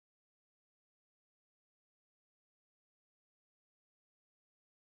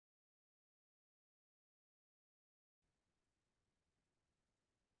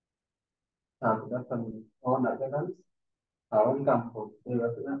Good afternoon, all attendants. Welcome for the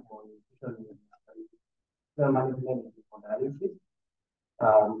webinar on nutrition management and hemodialysis.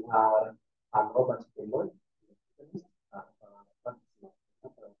 I'm Robert Kemoy,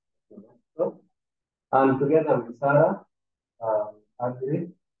 and together with Sarah,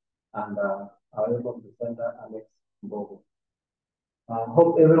 Agri, and our able presenter Alex Bogo.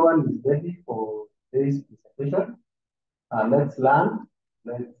 Hope everyone is ready for this presentation. Let's learn.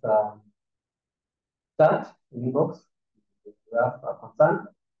 Let's start inbox. If you have a concern,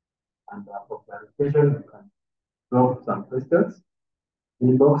 and for clarification, you can drop some questions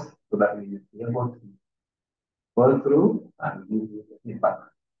in box so that we will be able to go through and give you the feedback.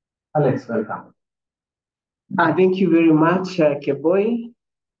 Alex, welcome. Thank you very much, Keboy,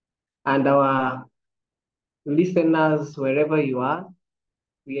 and our listeners, wherever you are.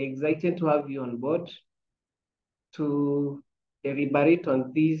 We are excited to have you on board to deliberate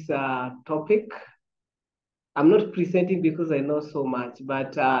on this topic. I'm not presenting because I know so much,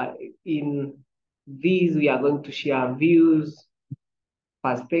 but in these, we are going to share views,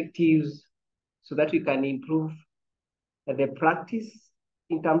 perspectives, so that we can improve the practice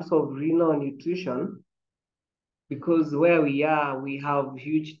in terms of renal nutrition, because where we are, we have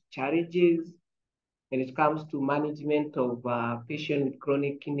huge challenges when it comes to management of patients with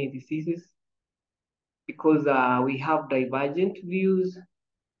chronic kidney diseases, because we have divergent views,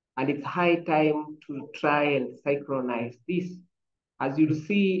 and it's high time to try and synchronize this. As you'll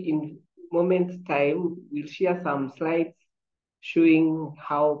see in moments time, we'll share some slides showing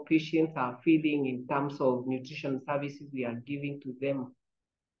how patients are feeling in terms of nutrition services we are giving to them,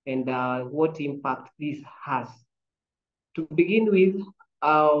 and what impact this has. To begin with,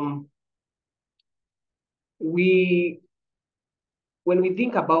 when we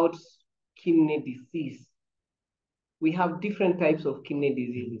think about kidney disease, we have different types of kidney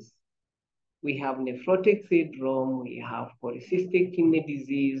diseases. We have nephrotic syndrome, we have polycystic kidney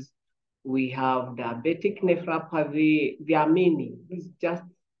disease, we have diabetic nephropathy. There are many. These are just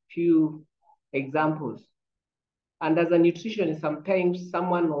few examples. And as a nutritionist, sometimes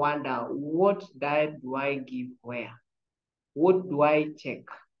someone wonder, what diet do I give where? What do I check?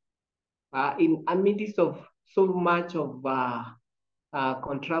 In a midst of so much of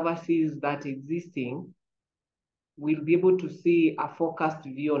controversies that existing, we'll be able to see a focused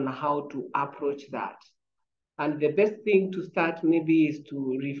view on how to approach that. And the best thing to start maybe is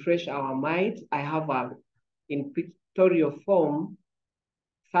to refresh our minds. I have in pictorial form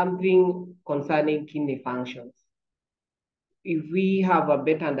something concerning kidney functions. If we have a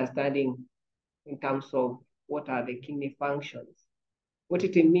better understanding in terms of what are the kidney functions, what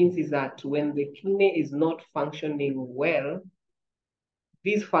it means is that when the kidney is not functioning well,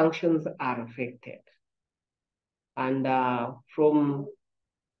 these functions are affected. And from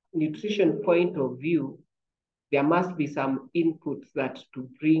nutrition point of view, there must be some inputs that to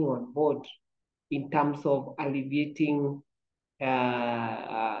bring on board in terms of alleviating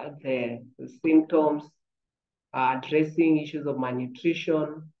the symptoms, addressing issues of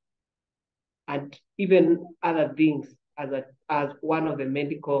malnutrition, and even other things as one of the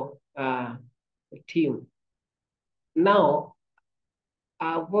medical team. Now,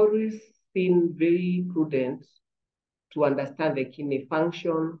 I've always been very prudent to understand the kidney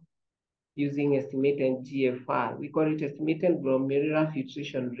function using estimated GFR. We call it estimated glomerular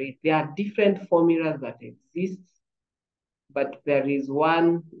filtration rate. There are different formulas that exist, but there is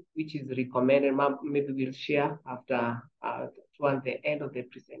one which is recommended. Maybe we'll share after towards the end of the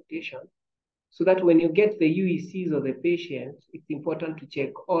presentation, so that when you get the UECs of the patient, it's important to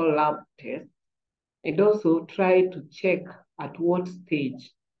check all lab tests, and also try to check at what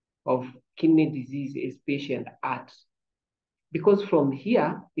stage of kidney disease is patient at. Because from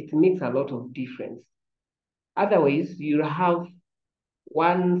here, it makes a lot of difference. Otherwise, you'll have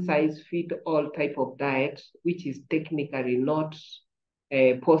one size fit all type of diet, which is technically not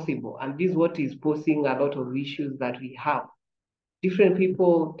possible. And this is what is posing a lot of issues that we have. Different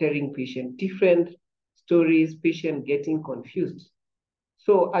people telling patient different stories, patient getting confused.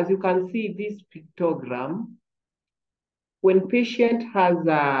 So as you can see this pictogram, when patient has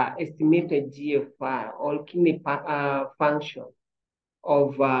estimated GFR or kidney function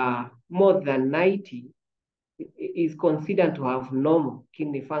of more than 90, is considered to have normal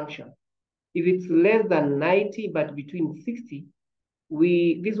kidney function. If it's less than 90 but between 60,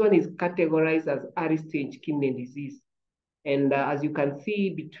 this one is categorized as early stage kidney disease. And as you can see,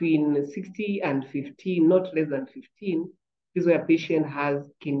 between 60 and 15, not less than 15, this is where patient has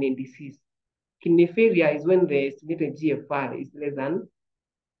kidney disease. Kidney failure is when the estimated GFR is less than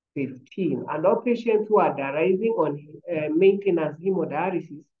 15. And all patients who are deriving on maintenance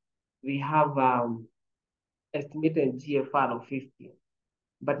hemodialysis, we have estimated GFR of 15.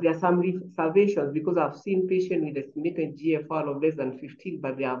 But there are some reservations because I've seen patients with estimated GFR of less than 15,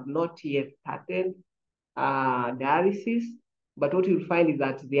 but they have not yet started dialysis. But what you'll find is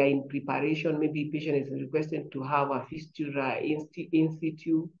that they are in preparation. Maybe patient is requested to have a fistula in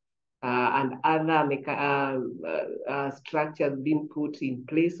situ and other structures being put in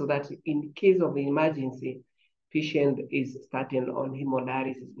place so that in case of emergency, patient is starting on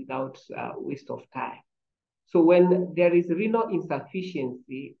hemodialysis without waste of time. So when there is renal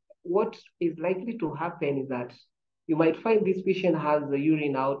insufficiency, what is likely to happen is that you might find this patient has the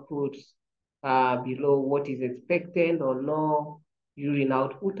urine output below what is expected or no urine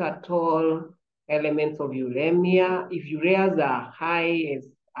output at all, elements of uremia. If ureas are high, as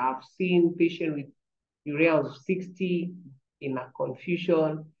I've seen patients with urea of 60 in a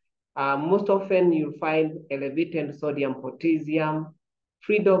confusion, most often you'll find elevated sodium potassium,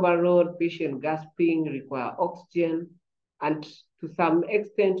 fluid overload, patient gasping, require oxygen, and to some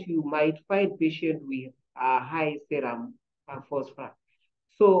extent you might find patient with high serum phosphorus.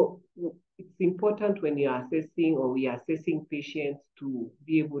 So it's important when you're assessing or we are assessing patients to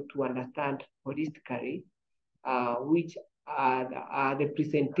be able to understand holistically which are the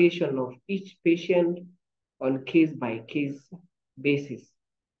presentation of each patient on case-by-case basis.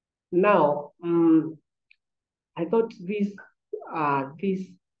 Now, I thought this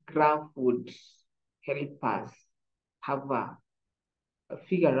graph would help us have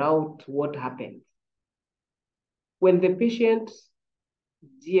figure out what happens. When the patient's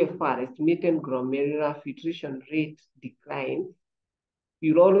GFR, estimated glomerular filtration rate, declines,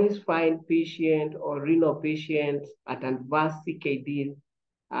 you'll always find patient or renal patients at advanced CKD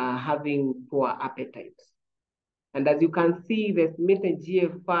having poor appetite. And as you can see, the estimated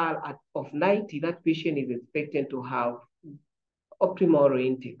GFR of 90, that patient is expected to have optimal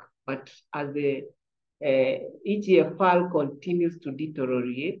intake. But as the eGFR continues to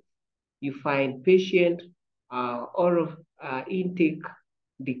deteriorate, you find patient oral intake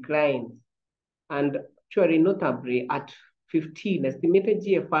declines. And actually, notably, at 15, estimated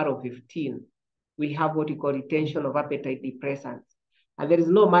GFR of 15, we have what we call retention of appetite depressants. And there is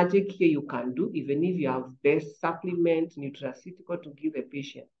no magic here you can do, even if you have best supplement, nutraceutical to give the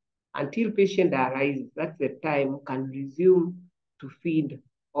patient. Until patient arises, that's the time can resume to feed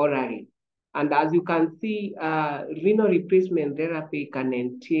orally. And as you can see, renal replacement therapy can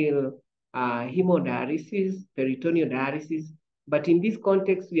entail hemodialysis, peritoneal dialysis. But in this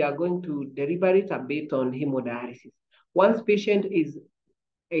context, we are going to deliberate a bit on hemodialysis. Once patient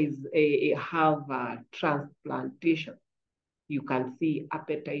have transplantation, you can see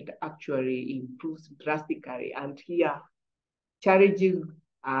appetite actually improves drastically. And here, challenges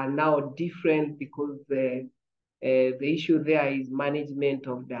are now different because the issue there is management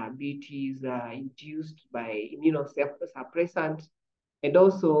of diabetes induced by immunosuppressant, and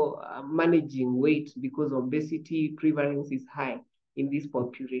also managing weight because obesity prevalence is high in this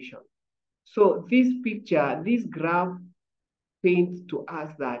population. So this picture, this graph paints to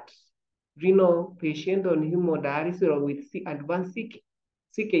us that renal patient on hemodialysis or with advanced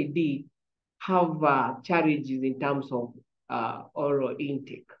CKD have challenges in terms of oral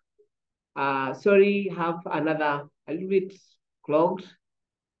intake. Sorry, have another a little bit clogged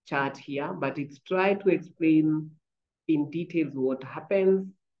chart here, but it's try to explain in details what happens.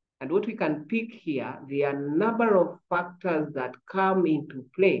 And what we can pick here, there are a number of factors that come into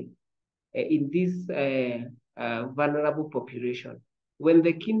play in this vulnerable population. When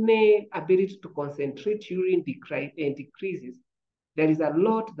the kidney ability to concentrate urine decreases, there is a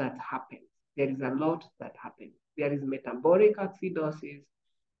lot that happens. There is metabolic acidosis,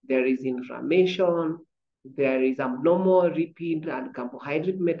 there is inflammation, there is abnormal lipid and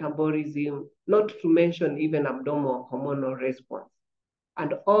carbohydrate metabolism, not to mention even abnormal hormonal response.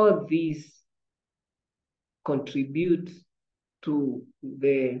 And all these contribute to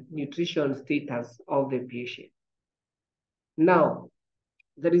the nutrition status of the patient. Now,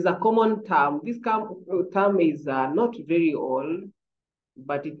 there is a common term. This term is not very old,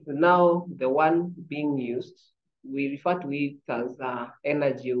 but it's now the one being used. We refer to it as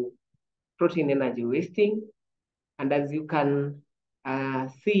protein energy wasting. And as you can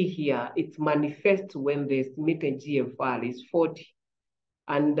see here, it manifests when the estimated GFR is 40.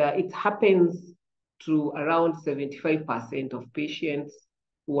 And it happens to around 75% of patients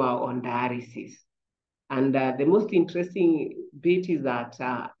who are on dialysis. And the most interesting bit is that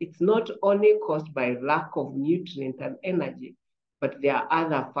it's not only caused by lack of nutrient and energy, but there are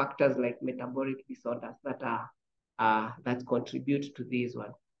other factors like metabolic disorders that contribute to this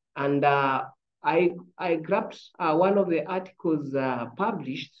one. And I grabbed one of the articles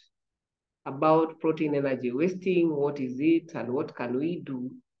published about protein energy wasting, what is it, and what can we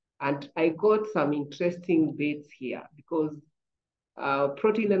do. And I got some interesting bits here because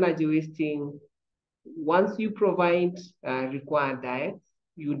protein energy wasting, once you provide required diets,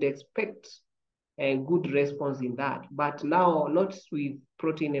 you'd expect a good response in that. But now, not with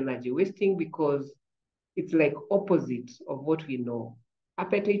protein energy wasting, because it's like opposite of what we know.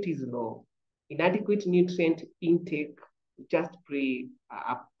 Appetite is low. Inadequate nutrient intake just play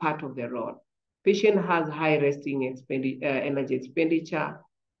a part of the role. Patient has high resting energy expenditure.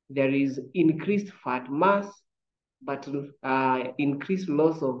 There is increased fat mass, but increased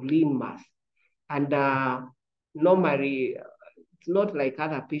loss of lean mass. And normally, it's not like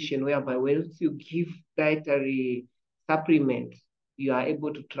other patients whereby once you give dietary supplement, you are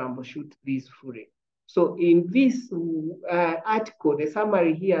able to troubleshoot this fully. So in this article, the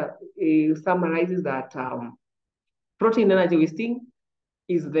summary here summarizes that protein energy wasting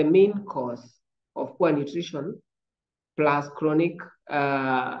is the main cause of poor nutrition, plus chronic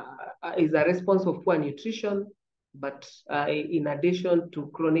is a response of poor nutrition, but in addition to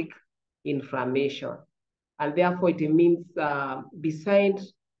chronic inflammation. And therefore, it means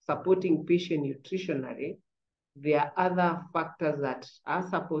besides supporting patient nutritionally, there are other factors that are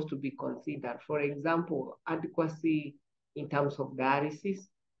supposed to be considered. For example, adequacy in terms of dialysis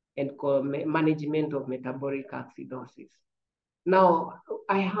and management of metabolic acidosis. Now,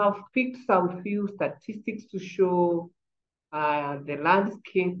 I have picked some few statistics to show the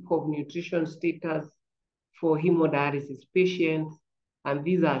landscape of nutrition status for hemodialysis patients. And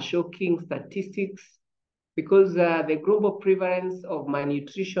these are shocking statistics because the global prevalence of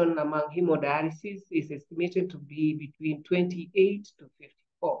malnutrition among hemodialysis is estimated to be between 28 to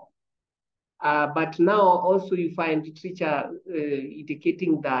 54. But now also you find literature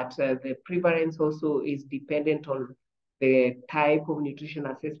indicating that the prevalence also is dependent on the type of nutrition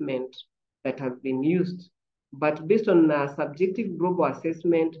assessment that has been used. But based on subjective global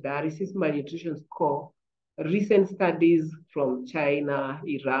assessment, dialysis malnutrition score, recent studies from China,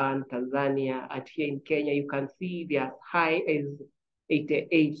 Iran, Tanzania, and here in Kenya, you can see they are as high as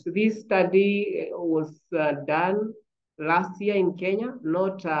 88. So this study was done last year in Kenya,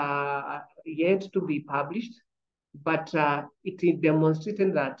 not yet to be published, but it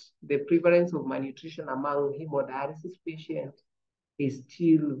demonstrated that the prevalence of malnutrition among hemodialysis patients is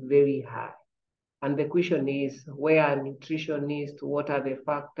still very high. And the question is, where are nutritionists? What are the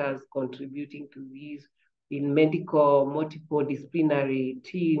factors contributing to this? In medical multidisciplinary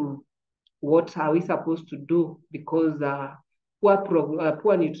team, what are we supposed to do? Because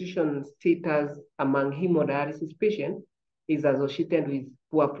poor nutrition status among hemodialysis patients is associated with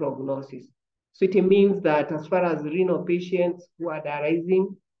poor prognosis. So it means that as far as renal patients who are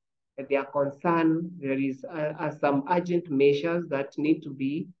dialyzing, they are concerned, there is some urgent measures that need to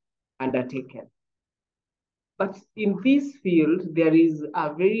be undertaken. But in this field, there is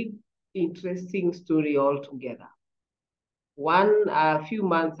a very interesting story altogether. A few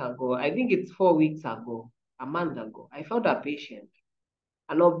months ago, I think it's 4 weeks ago, a month ago, I found a patient,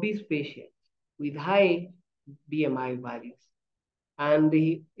 an obese patient with high BMI values. And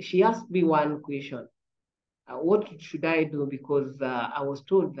she asked me one question, what should I do? Because I was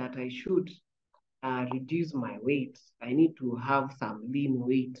told that I should reduce my weight. I need to have some lean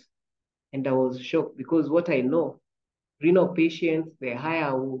weight. And I was shocked because what I know, renal patients, the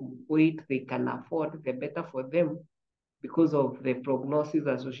higher weight they can afford, the better for them because of the prognosis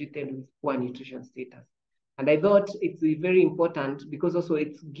associated with poor nutrition status. And I thought it's very important because also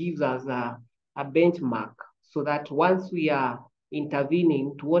it gives us a benchmark so that once we are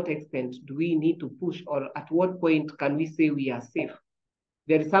intervening, to what extent do we need to push, or at what point can we say we are safe?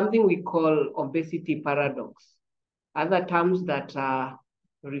 There is something we call obesity paradox. Other terms that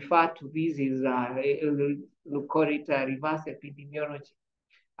refer to this is, we call it reverse epidemiology.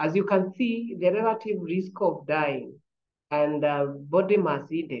 As you can see, the relative risk of dying and body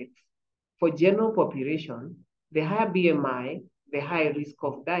mass index for general population, the higher BMI, the higher risk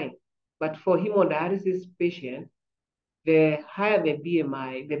of dying. But for hemodialysis patients, the higher the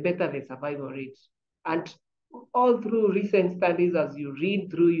BMI, the better the survival rate. And all through recent studies, as you read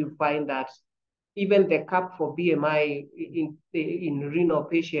through, you find that even the cap for BMI in renal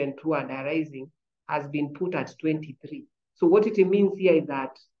patients who are dialyzing has been put at 23. So what it means here is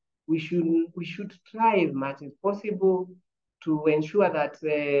that we should try as much as possible to ensure that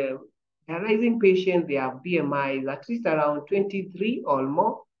dialyzing patients, their BMI is at least around 23 or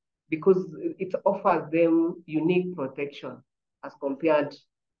more, because it offers them unique protection as compared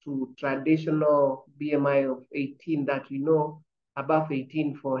to traditional BMI of 18 that we know above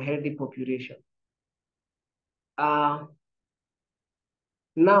 18 for healthy population. Now,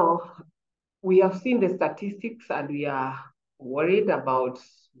 we have seen the statistics and we are worried about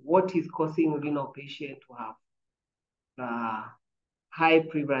what is causing renal patients to have high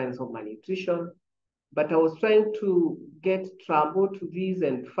prevalence of malnutrition. But I was trying to get trouble to this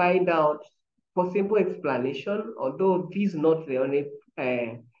and find out possible explanation, although this is not the only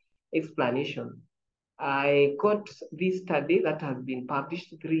explanation. I got this study that has been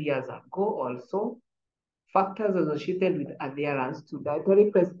published 3 years ago also, factors associated with adherence to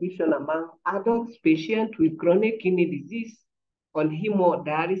dietary prescription among adult patients with chronic kidney disease on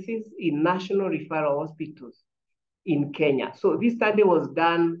hemodialysis in national referral hospitals in Kenya. So this study was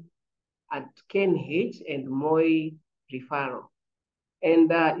done at KNH and Moi referral.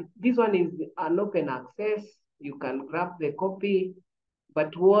 And this one is an open access. You can grab the copy.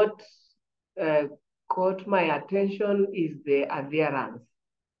 But what caught my attention is the adherence.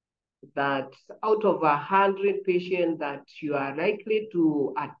 That out of 100 patients that you are likely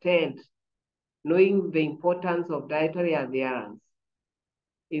to attend, knowing the importance of dietary adherence,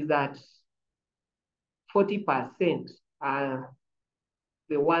 is that 40% are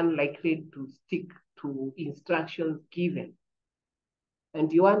the one likely to stick to instructions given.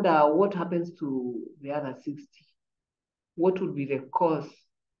 And you wonder what happens to the other 60? What would be the cause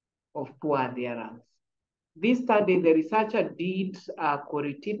of poor adherence? This study, the researcher did a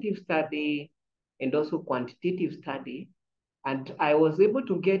qualitative study and also quantitative study. And I was able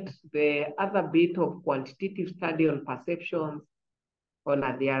to get the other bit of quantitative study on perceptions on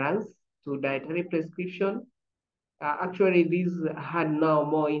adherence to dietary prescription. Actually, this had now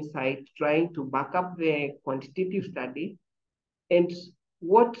more insight trying to back up the quantitative study. And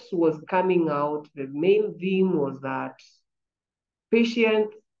what was coming out, the main theme was that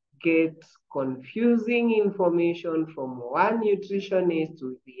patients get confusing information from one nutritionist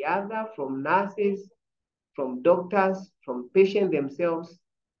to the other, from nurses, from doctors, from patients themselves,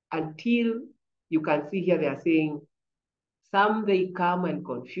 until you can see here they are saying, some they come and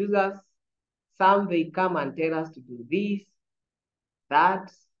confuse us, some they come and tell us to do this,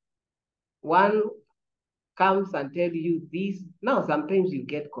 that. One comes and tell you this. Now, sometimes you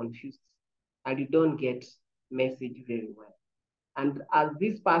get confused and you don't get message very well. And as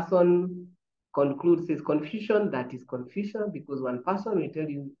this person concludes, says confusion, that is confusion, because one person will tell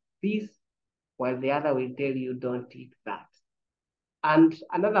you this, while the other will tell you don't eat that. And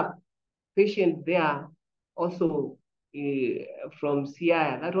another patient there also from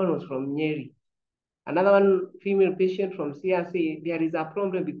Siaya, that one was from Nyeri. Another one, female patient from Siaya, say there is a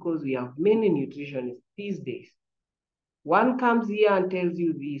problem because we have many nutritionists these days. One comes here and tells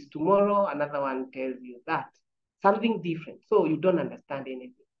you this, tomorrow another one tells you that. Something different, so you don't understand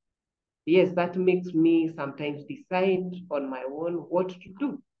anything. Yes, that makes me sometimes decide on my own what to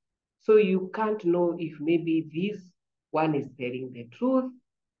do. So you can't know if maybe this one is telling the truth,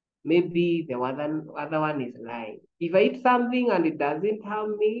 maybe the other one is lying. If I eat something and it doesn't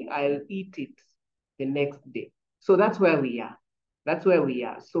harm me, I'll eat it the next day. So that's where we are. That's where we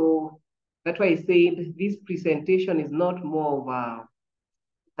are. So that's why I said this presentation is not more of a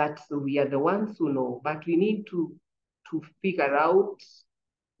that we are the ones who know, but we need to figure out,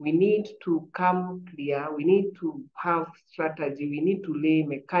 we need to come clear, we need to have strategy, we need to lay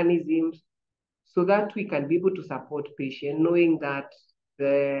mechanisms so that we can be able to support patients, knowing that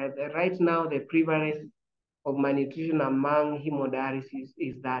right now the prevalence of malnutrition among hemodialysis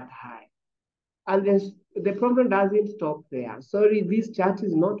is that high. And then the problem doesn't stop there. Sorry, this chart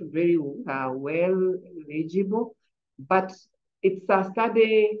is not very well legible, but it's a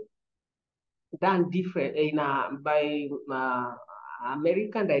study done different by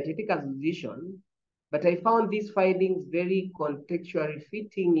American Dietetic Association. But I found these findings very contextually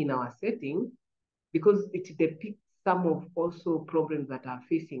fitting in our setting because it depicts some of also problems that are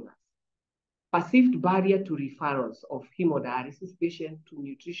facing us. Perceived barrier to referrals of hemodialysis patients to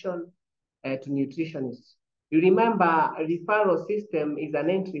nutrition, to nutritionists. You remember a referral system is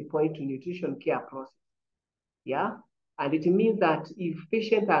an entry point to nutrition care process. Yeah. And it means that if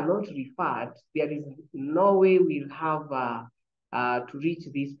patients are not referred, there is no way we'll have to reach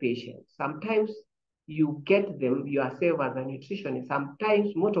these patients. Sometimes you get them yourself as a nutritionist.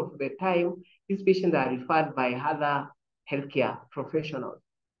 Sometimes, most of the time, these patients are referred by other healthcare professionals.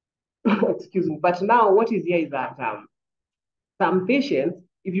 Excuse me. But now what is here is that some patients,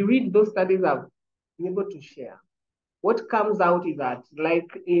 if you read those studies I've been able to share, what comes out is that, like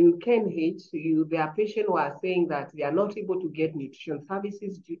in KNH, there are patients who are saying that they are not able to get nutrition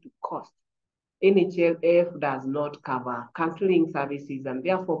services due to cost. NHLF does not cover counseling services, and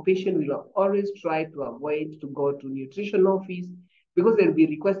therefore patients will always try to avoid to go to nutrition office because they'll be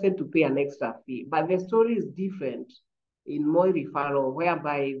requested to pay an extra fee. But the story is different in more referral,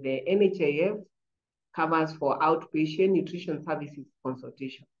 whereby the NHIF covers for outpatient nutrition services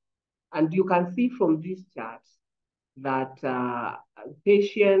consultation. And you can see from these charts that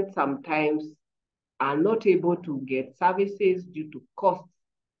patients sometimes are not able to get services due to costs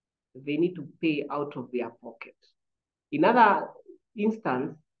they need to pay out of their pocket. In other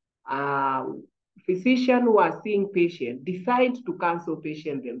instance, physicians who are seeing patients decide to cancel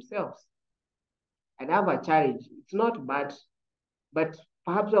patients themselves. And have a challenge. It's not bad, but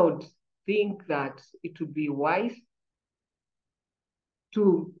perhaps I would think that it would be wise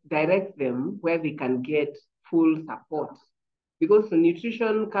to direct them where they can get full support. Because the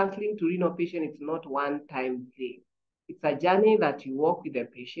nutrition counseling to renal patient is not one-time thing. It's a journey that you walk with the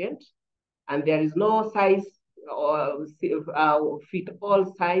patient, and there is no size or fit all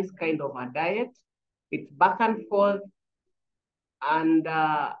size kind of a diet. It's back and forth. And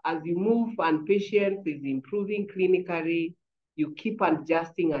as you move and patient is improving clinically, you keep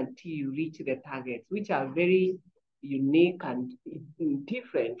adjusting until you reach the targets, which are very unique and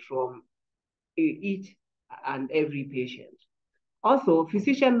different from each and every patient. Also,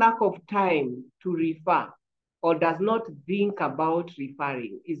 physician lack of time to refer or does not think about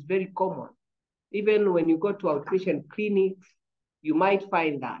referring is very common. Even when you go to outpatient clinics, you might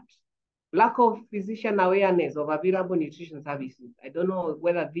find that. Lack of physician awareness of available nutrition services. I don't know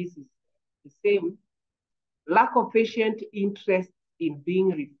whether this is the same. Lack of patient interest in being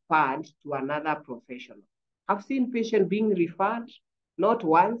referred to another professional. I've seen patients being referred, not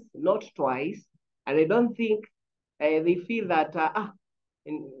once, not twice, and I don't think they feel that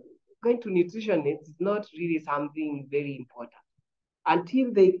going to nutrition is not really something very important.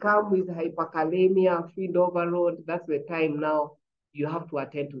 Until they come with hyperkalemia, feed overload, that's the time now you have to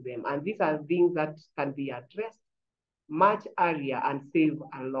attend to them. And these are things that can be addressed much earlier and save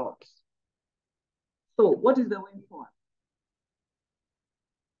a lot. So what is the way forward?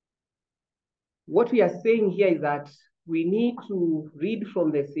 What we are saying here is that we need to read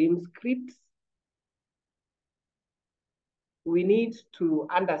from the same scripts. We need to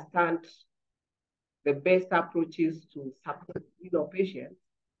understand the best approaches to support patients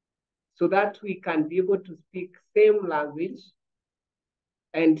so that we can be able to speak same language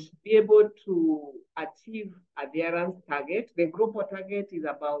and be able to achieve adherence target. The global target is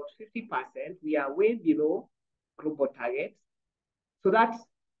about 50%. We are way below global target, so that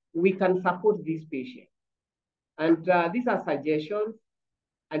we can support these patients. And these are suggestions,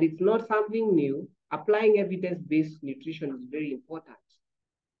 and it's not something new. Applying evidence-based nutrition is very important.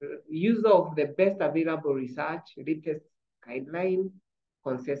 Use of the best available research, latest guideline,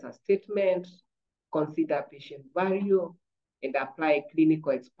 consensus statement, consider patient value, and apply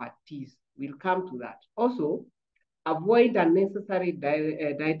clinical expertise. We'll come to that. Also, avoid unnecessary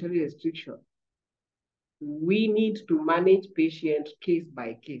dietary restriction. We need to manage patient case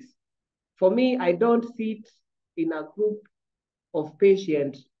by case. For me, I don't sit in a group of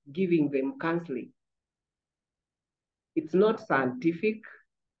patients giving them counseling. It's not scientific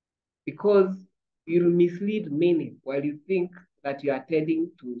because you'll mislead many while you think that you're attending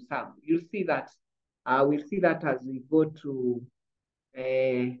to some. You'll see that, we'll see that as we go to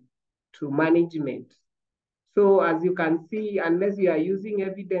management. So as you can see, unless you are using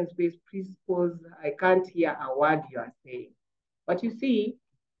evidence-based principles, I can't hear a word you are saying. But you see,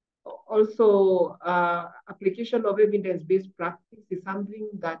 also application of evidence-based practice is something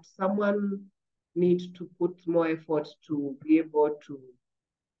that someone needs to put more effort to be able to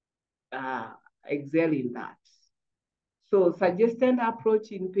excel in that. So suggested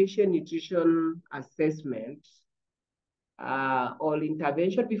approach in patient nutrition assessment or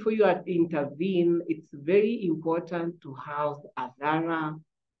intervention. Before you intervene, it's very important to have a thorough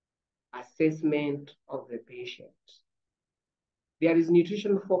assessment of the patient. There is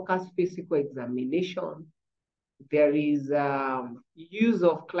nutrition-focused physical examination. There is use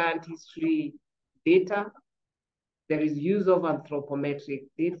of client history data. There is use of anthropometric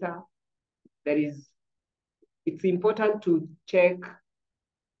data. It's important to check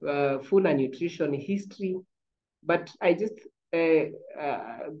food and nutrition history, but I just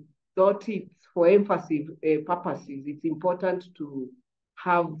thought it's for emphasis purposes, it's important to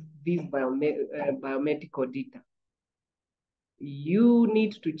have these biomedical data. You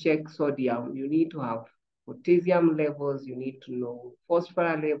need to check sodium, you need to have potassium levels, you need to know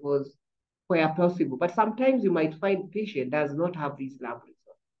phosphorus levels where possible. But sometimes you might find patient does not have these lab results.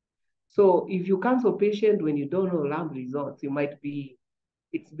 So if you cancel patient when you don't know lab results,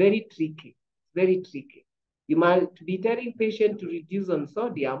 it's very tricky, very tricky. You might be telling patient to reduce on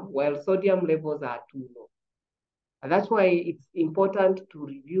sodium while sodium levels are too low. And that's why it's important to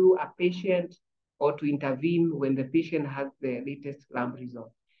review a patient or to intervene when the patient has the latest lab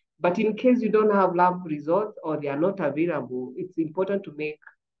result. But in case you don't have lab results or they are not available, it's important to make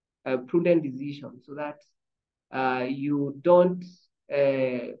a prudent decision so that you don't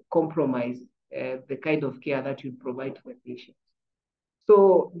compromise the kind of care that you provide to the patient.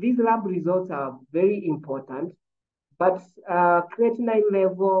 So these lab results are very important, but creatinine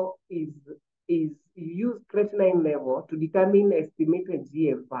level is you use creatinine level to determine estimated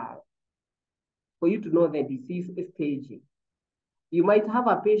GFR for you to know the disease staging. You might have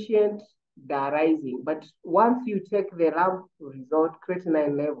a patient dialyzing, but once you check the lab result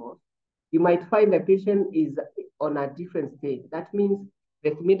creatinine levels, you might find the patient is on a different stage. That means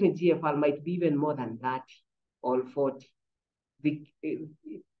the estimated GFR might be even more than 30 or 40. The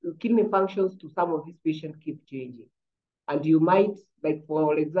kidney functions to some of these patients keep changing. And you might, like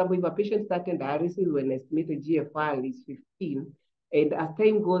for example, if a patient started dialysis when estimated GFR is 15, and as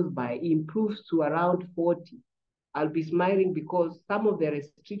time goes by, it improves to around 40, I'll be smiling because some of the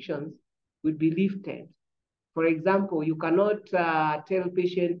restrictions will be lifted. For example, you cannot tell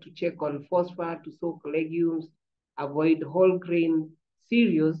patient to check on phosphor, to soak legumes, avoid whole grain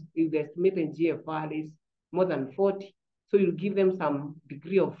cereals if the estimated GFR is more than 40. So you give them some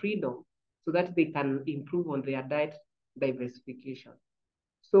degree of freedom so that they can improve on their diet diversification.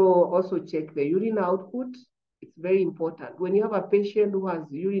 So also check the urine output. It's very important. When you have a patient who has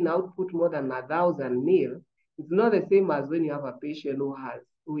urine output more than 1,000 ml, it's not the same as when you have a patient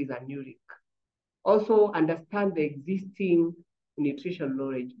who is anuric. Also understand the existing nutrition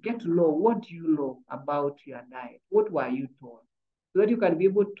knowledge. Get to know what do you know about your diet. What were you told? So that you can be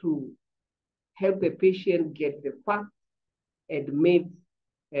able to help the patient get the facts and made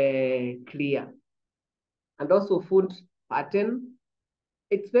clear. And also food pattern.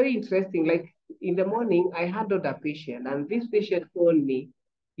 It's very interesting. Like in the morning, I handled a patient, and this patient told me,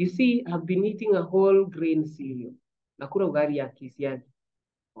 you see, I've been eating a whole grain cereal. Nakula ugali ya kisiagi.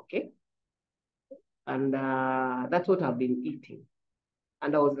 Okay? And that's what I've been eating.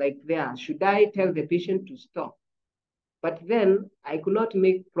 And I was like, there, should I tell the patient to stop? But then I could not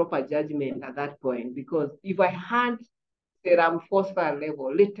make proper judgment at that point because if I had serum phosphor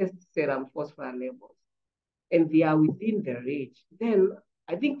level, latest serum phosphor levels, and they are within the range, then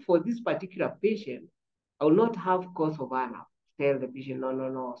I think for this particular patient, I will not have cause of alarm. Tell the patient,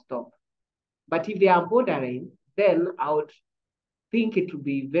 no, stop. But if they are borderline, then I would think it would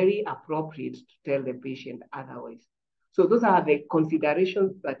be very appropriate to tell the patient otherwise. So those are the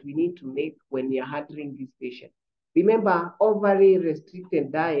considerations that we need to make when we are handling this patient. Remember, overly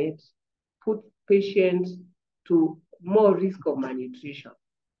restricted diet puts patients to more risk of malnutrition.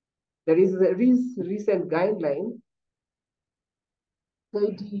 There is a recent guideline,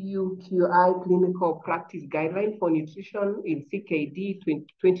 KDUQI Clinical Practice Guideline for Nutrition in CKD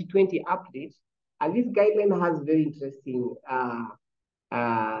 2020 update. And this guideline has very interesting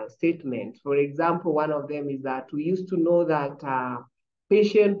statements. For example, one of them is that we used to know that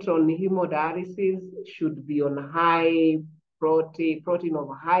patients on hemodialysis should be on high protein of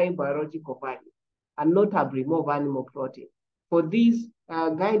high biological value and not abnormal of animal protein. For this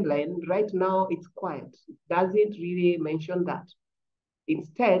guideline, right now it's quiet. It doesn't really mention that.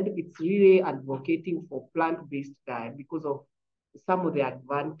 Instead, it's really advocating for plant-based diet because of some of the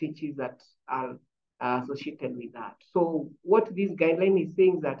advantages that are associated with that. So what this guideline is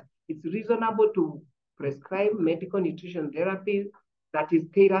saying is that it's reasonable to prescribe medical nutrition therapy that is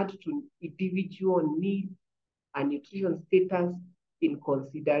tailored to individual needs and nutrition status in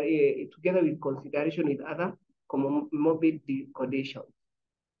together with consideration with other comorbid conditions.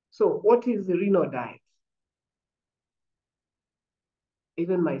 So what is the renal diet?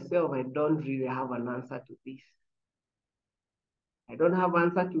 Even myself, I don't really have an answer to this. I don't have an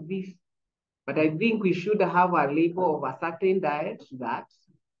answer to this, but I think we should have a label of a certain diet that,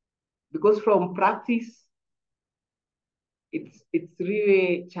 because from practice, it's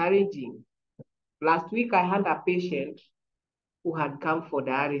really challenging. Last week, I had a patient who had come for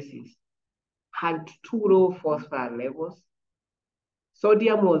dialysis, had too low phosphorus levels.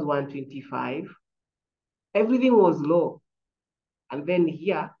 Sodium was 125. Everything was low. And then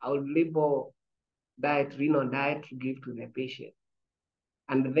here, I would label diet, renal diet to give to the patient.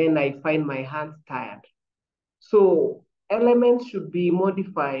 And then I find my hands tired. So elements should be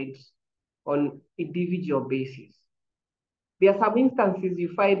modified on individual basis. There are some instances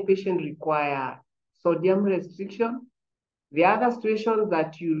you find patients require sodium restriction. There are other situations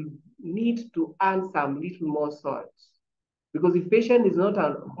that you need to add some little more salt. Because if patient is not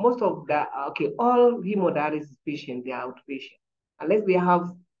on, most of the, all hemodialysis patients, they are outpatient. Unless they have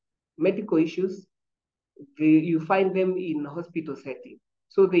medical issues, you find them in hospital setting.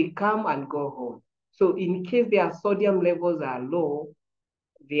 So they come and go home. So in case their sodium levels are low,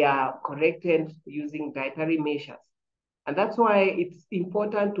 they are corrected using dietary measures. And that's why it's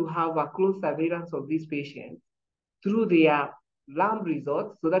important to have a close surveillance of these patients through their lab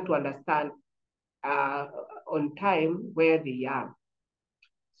results so that to understand on time where they are.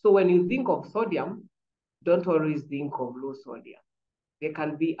 So when you think of sodium, don't always think of low sodium. There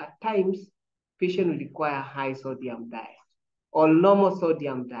can be at times patient will require high sodium diet or normal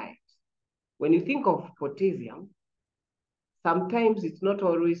sodium diet. When you think of potassium, sometimes it's not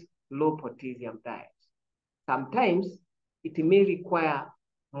always low potassium diet. Sometimes it may require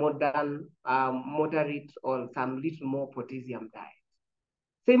moderate or some little more potassium diet.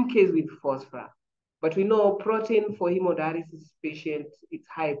 Same case with phosphorus. But we know protein for hemodialysis patients, it's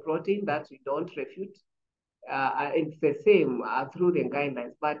high protein, that we don't refute. It's the same through the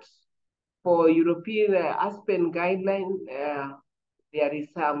guidelines. But for European Aspen guideline, there is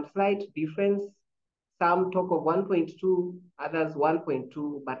some slight difference. Some talk of 1.2, others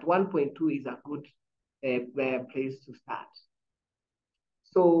 1.2, but 1.2 is a good place to start.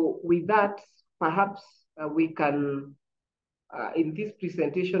 So with that, perhaps we can, in this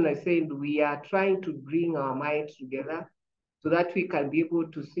presentation, I said we are trying to bring our minds together so that we can be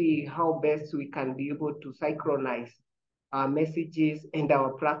able to see how best we can be able to synchronize our messages and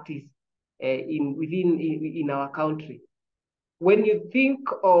our practice in our country. When you think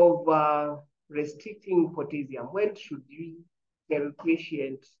of restricting potassium, when should we tell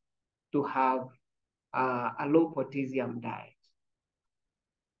patients to have a low potassium diet?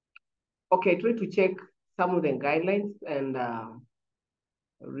 Okay, try to check some of the guidelines and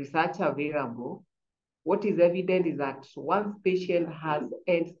research available. What is evident is that once patient has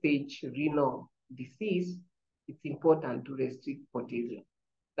end-stage renal disease, it's important to restrict potassium.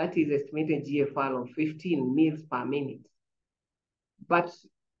 That is estimated GFR of 15 mils per minute. But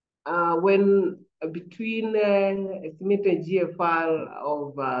when between estimated GFR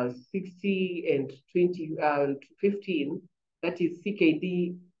of 60 and 20 and 15, that is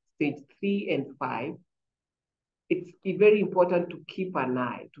CKD stage 3 and 5, it's very important to keep an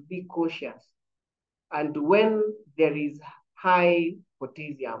eye, to be cautious. And when there is high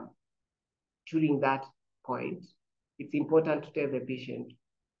potassium during that point, it's important to tell the patient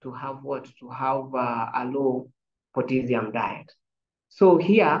to have what? To have a low potassium diet. So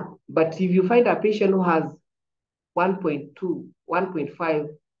here, but if you find a patient who has 1.2,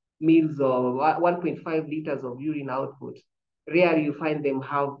 1.5 mils or 1.5 liters of urine output, rarely you find them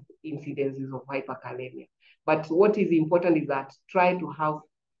have incidences of hyperkalemia. But what is important is that try to have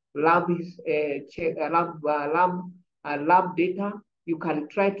lab data. You can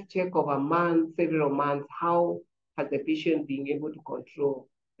try to check over months, several months, how has the patient been able to control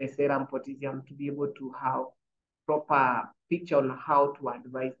the serum potassium to be able to have proper picture on how to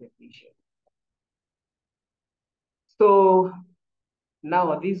advise the patient. So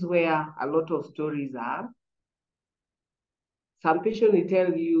now this is where a lot of stories are. Some patient will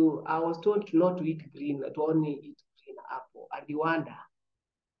tell you, I was told not to eat green, to only eat green apple. And you wonder,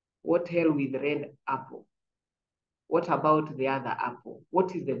 what hell with red apple? What about the other apple?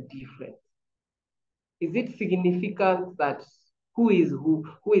 What is the difference? Is it significant that who is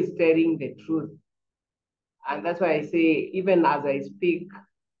telling the truth? And that's why I say, even as I speak,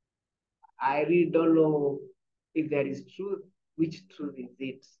 I really don't know if there is truth, which truth is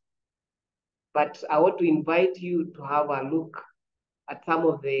it? But I want to invite you to have a look at some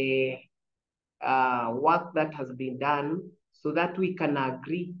of the work that has been done so that we can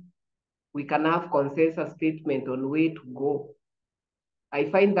agree, we can have consensus statement on where to go. I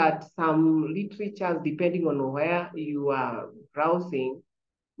find that some literatures, depending on where you are browsing,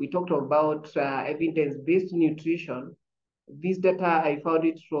 we talked about evidence-based nutrition. This data, I found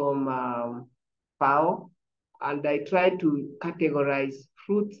it from FAO, and I tried to categorize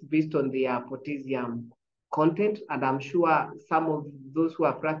fruits based on their potassium content. And I'm sure some of those who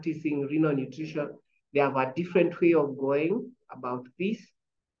are practicing renal nutrition, they have a different way of going about this.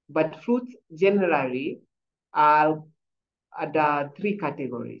 But fruits generally are under 3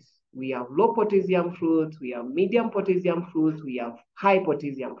 categories. We have low potassium fruits, we have medium potassium fruits, we have high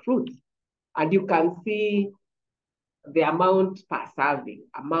potassium fruits. And you can see the amount per serving.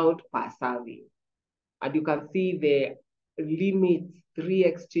 And you can see the limits, 3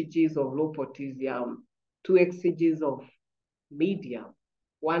 exchanges of low potassium, 2 exchanges of medium,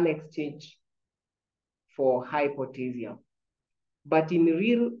 1 exchange for high potassium. But in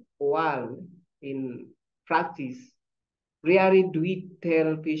real world, in practice, rarely do we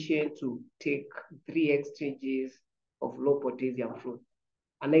tell patients to take 3 exchanges of low potassium fruit.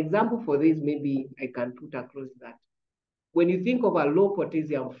 An example for this, maybe I can put across that. When you think of a low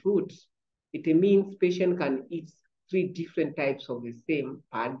potassium fruit, it means patient can eat 3 different types of the same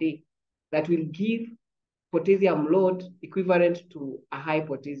per day that will give potassium load equivalent to a high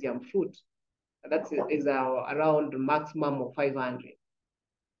potassium food. That is around maximum of 500.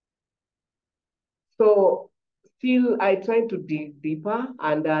 So still, I tried to dig deeper,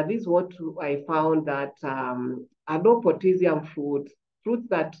 and this is what I found, that low potassium fruits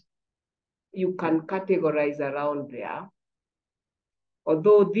that you can categorize around there.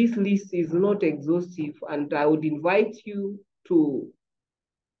 Although this list is not exhaustive, and I would invite you to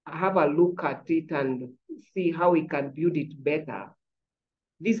have a look at it and see how we can build it better.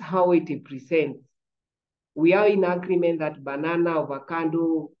 This is how it presents. We are in agreement that banana,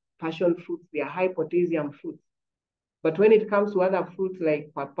 avocado, passion fruits, they are high potassium fruits. But when it comes to other fruits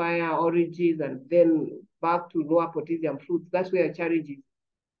like papaya, oranges, and then back to lower potassium fruits, that's where challenges,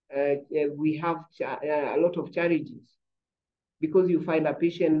 we have a lot of challenges. Because you find a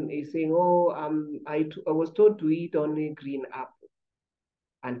patient is saying, oh, I was told to eat only green apple.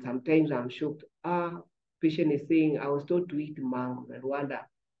 And sometimes I'm shocked. Patient is saying, I was told to eat mango. And wonder,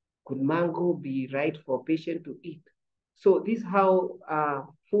 could mango be right for patient to eat? So this is how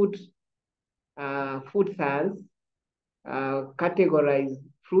food science categorize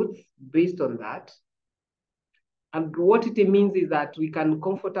fruits based on that. And what it means is that we can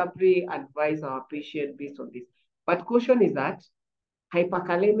comfortably advise our patient based on this. But caution is that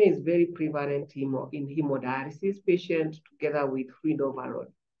hyperkalemia is very prevalent in hemodialysis patients together with fluid overload.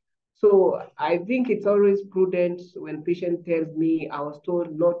 So I think it's always prudent when patient tells me, I was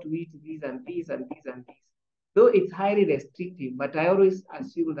told not to eat this and this and this and this. Though it's highly restrictive, but I always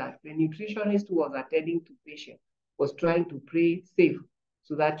assume that the nutritionist who was attending to patient was trying to play safe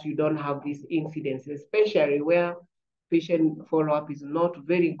so that you don't have these incidents, especially where patient follow-up is not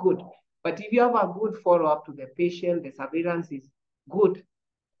very good. But if you have a good follow-up to the patient, the surveillance is good,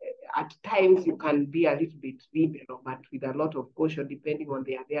 at times you can be a little bit liberal, but with a lot of caution depending on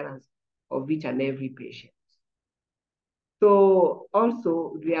the adherence of each and every patient. So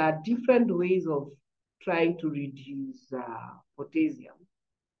also, there are different ways of trying to reduce potassium.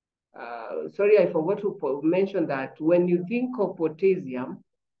 Sorry, I forgot to mention that when you think of potassium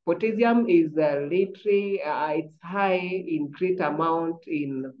is literally, it's high in great amount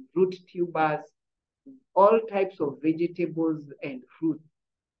in root tubers, all types of vegetables and fruits.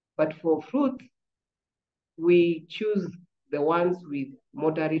 But for fruit, we choose the ones with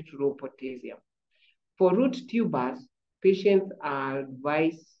moderate low potassium. For root tubers, patients are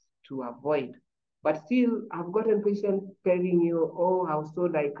advised to avoid. But still, I've gotten patients telling you, oh, I was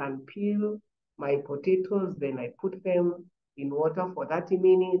told I can peel my potatoes, then I put them in water for 30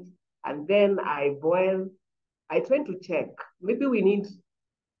 minutes, and then I boil. I try to check. Maybe we need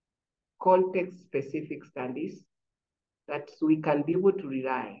context-specific studies that we can be able to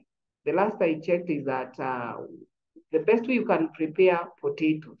rely. The last I checked is that the best way you can prepare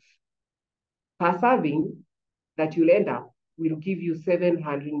potatoes per serving that you'll end up will give you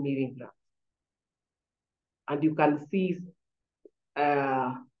 700 milligrams. And you can see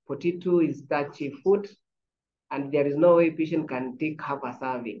potato is starchy food, and there is no way patient can take half a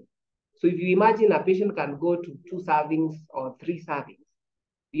serving. So if you imagine a patient can go to 2 servings or 3 servings,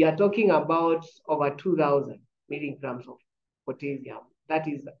 we are talking about over 2,000 milligrams of potassium. That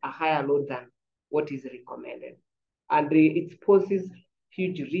is a higher load than what is recommended. And it poses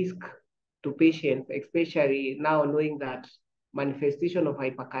huge risk to patients, especially now knowing that manifestation of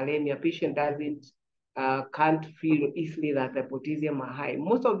hyperkalemia, patient can't feel easily that the potassium are high.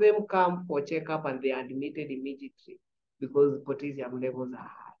 Most of them come for checkup and they are admitted immediately because potassium levels are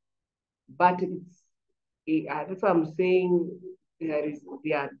high. But that's what I'm saying.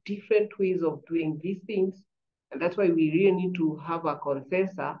 There are different ways of doing these things, and that's why we really need to have a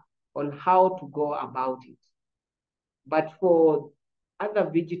consensus on how to go about it. But for other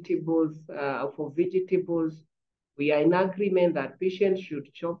vegetables, we are in agreement that patients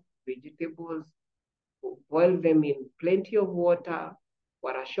should chop vegetables, boil them in plenty of water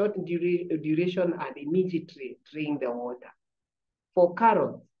for a short duration, and immediately drink the water. For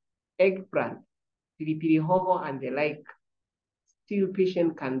carrots, eggplant, pilipili hoho, and the like, still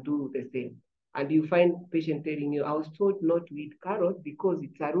patient can do the same. And you find patient telling you, I was told not to eat carrot because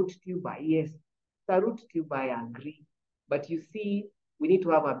it's a root tuber. Yes, it's a root tuber, I agree. But you see, we need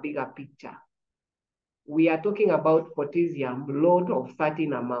to have a bigger picture. We are talking about potassium load of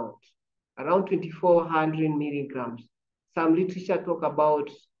certain amount, around 2,400 milligrams. Some literature talk about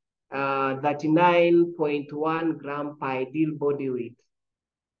 39.1 gram per ideal body weight.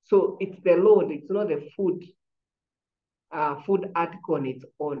 So it's the load, it's not the food article on its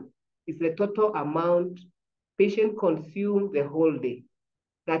own. It's the total amount patient consume the whole day.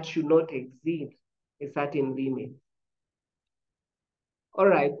 that should not exceed a certain limit. All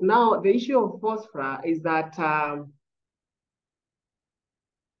right, now the issue of phosphorus is that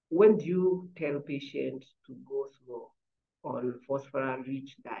when do you tell patients to go slow on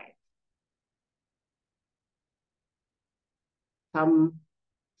phosphorus-rich diet? Some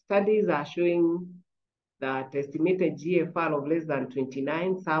studies are showing that estimated GFR of less than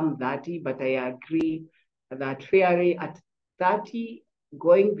 29, some 30, but I agree that fairly at 30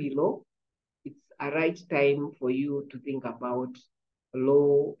 going below, it's a right time for you to think about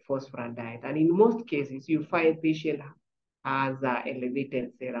low phosphorus diet. And in most cases, you find patient has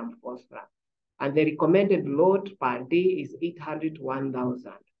elevated serum phosphorus. And the recommended load per day is 800 to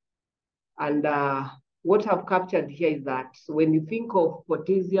 1,000. And what I've captured here is that when you think of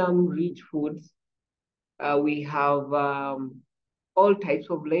potassium-rich foods, we have all types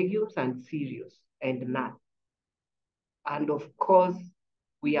of legumes and cereals and nuts. And of course,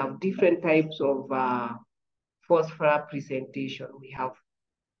 we have different types of phosphorus presentation. We have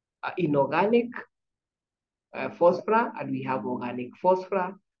inorganic phosphorus and we have organic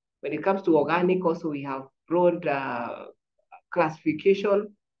phosphorus. When it comes to organic, also we have broad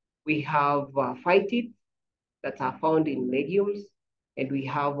classification. We have phytates that are found in legumes, and we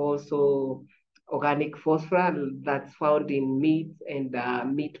have also organic phosphorus that's found in meat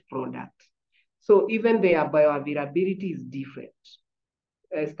and meat products. So even their bioavailability is different.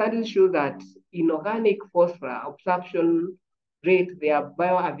 Studies show that inorganic phosphorus absorption rate, their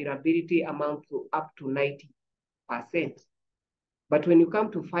bioavailability amounts to up to 90%. But when you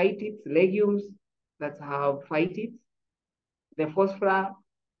come to phytates, legumes that have phytates, the phosphorus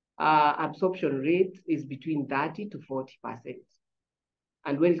absorption rate is between 30 to 40%.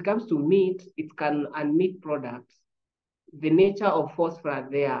 And when it comes to meat, and meat products, the nature of phosphorus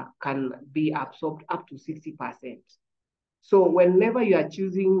there can be absorbed up to 60%. So whenever you are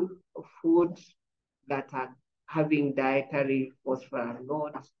choosing foods that are having dietary phosphorus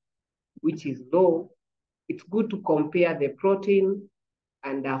load, which is low, it's good to compare the protein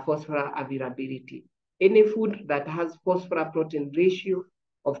and the phosphorus availability. Any food that has phosphorus protein ratio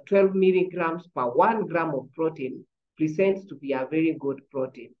of 12 milligrams per 1 gram of protein presents to be a very good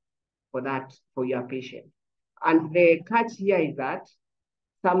protein for your patient. And the catch here is that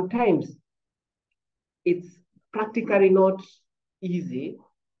sometimes it's practically not easy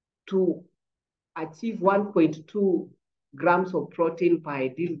to achieve 1.2 grams of protein per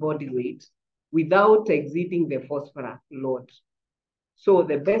ideal body weight without exceeding the phosphorus load. So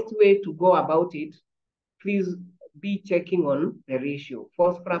the best way to go about it, please be checking on the ratio,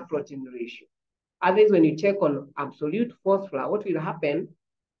 phosphorus protein ratio. Otherwise, when you check on absolute phosphorus, what will happen?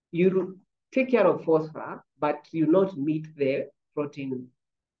 You take care of phosphorus, but you not meet the protein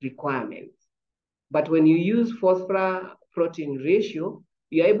requirements. But when you use phosphorus protein ratio,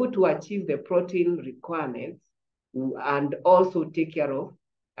 you're able to achieve the protein requirements and also take care of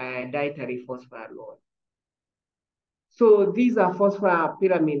dietary phosphorus load. So these are phosphorus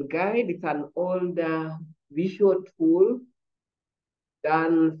pyramid guide. It's an older visual tool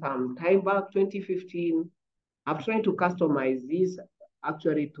done some time back, 2015. I'm trying to customize this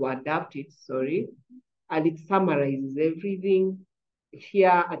actually to adapt it, and it summarizes everything.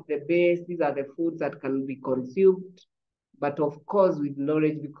 Here at the base, these are the foods that can be consumed, but of course with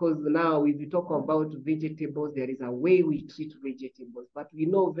knowledge, because now if we talk about vegetables, there is a way we treat vegetables, but we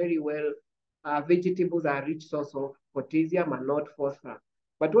know very well vegetables are a rich source of potassium and not phosphorus.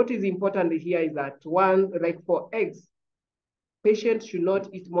 But what is important here is that one, like for eggs, patients should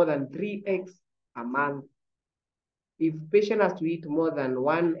not eat more than 3 eggs a month. If patient has to eat more than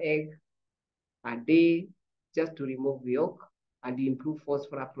 1 egg a day just to remove the yolk and improve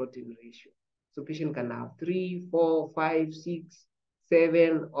phosphorus protein ratio. So patient can have 3, 4, 5, 6,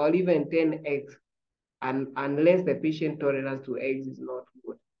 7, or even 10 eggs, and unless the patient tolerance to eggs is not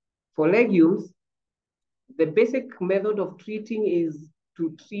good. For legumes, the basic method of treating is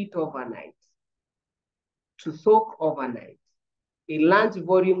to treat overnight, to soak overnight in large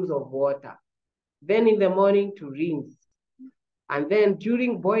volumes of water. Then in the morning to rinse. And then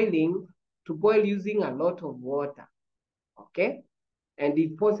during boiling, to boil using a lot of water, okay? And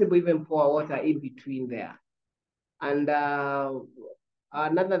if possible, even pour water in between there. And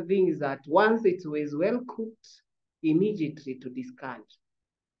another thing is that once it was well cooked, immediately to discard.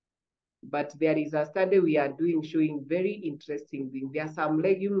 But there is a study we are doing showing very interesting things. There are some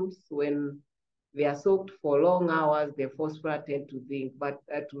legumes, when they are soaked for long hours, the phosphorus tend to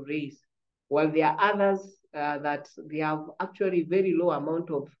raise. While there are others that they have actually very low amount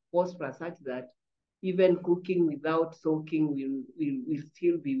of phosphorus, such that even cooking without soaking will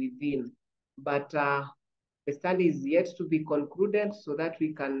still be within. But The study is yet to be concluded so that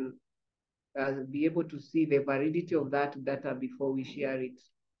we can be able to see the validity of that data before we share it.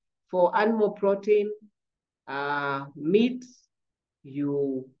 For animal protein, meat,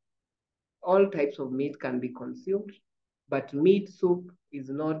 all types of meat can be consumed, but meat soup is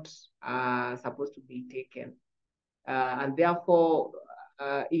not supposed to be taken. And therefore,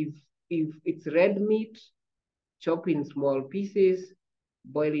 if it's red meat, chop in small pieces,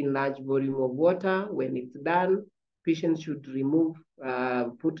 boil in large volume of water. When it's done, patients should remove,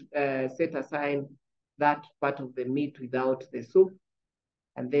 set aside that part of the meat without the soup,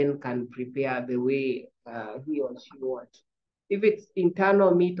 and then can prepare the way he or she wants. If it's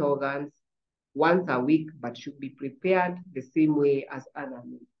internal meat organs, once a week, but should be prepared the same way as other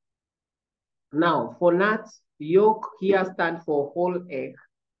meat. Now, for nuts, yolk here stands for whole egg,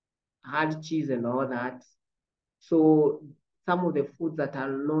 hard cheese, and all that. So some of the foods that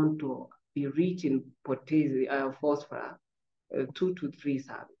are known to be rich in potassium, phosphorus, 2 to 3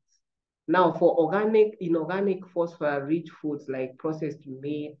 servings. Now, for inorganic phosphorus-rich foods like processed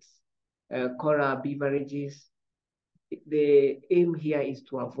meats, cola beverages, the aim here is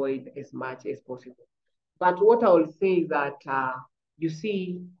to avoid as much as possible. But what I will say is that you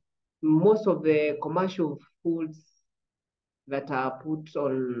see, most of the commercial foods that are put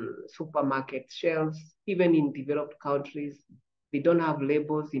on supermarket shelves, even in developed countries, they don't have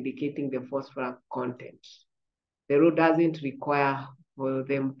labels indicating the phosphorus content. The law doesn't require for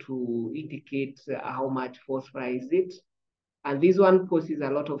them to indicate how much phosphorus is it. And this one poses a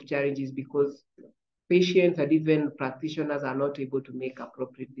lot of challenges because patients and even practitioners are not able to make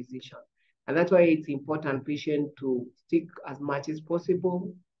appropriate decisions. And that's why it's important patient to stick as much as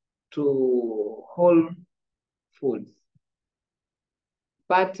possible to whole foods.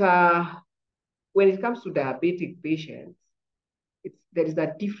 But when it comes to diabetic patients, there is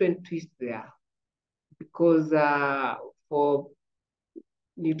a different twist there because for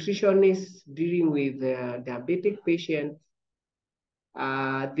nutritionists dealing with diabetic patients,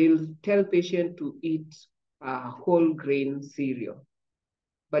 they'll tell patients to eat whole grain cereal.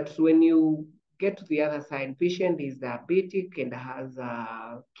 But when you get to the other side, patient is diabetic and has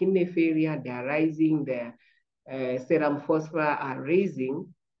kidney failure, they're rising, their serum phosphorus are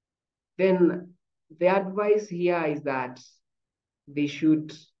raising, then the advice here is that they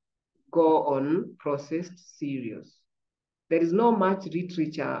should go on processed cereals. There is not much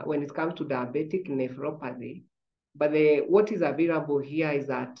literature when it comes to diabetic nephropathy, but what is available here is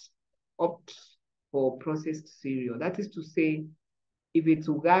that opt for processed cereal. That is to say, if it's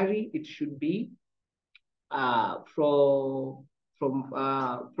ugali, it should be from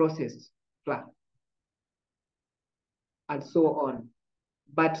processed flour, and so on.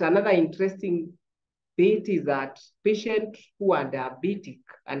 But another interesting bit is that patients who are diabetic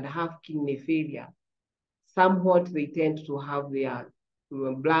and have kidney failure, somewhat they tend to have their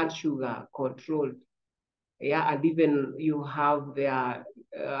blood sugar controlled. Yeah, and even you have their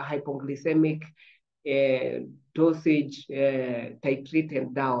hypoglycemic dosage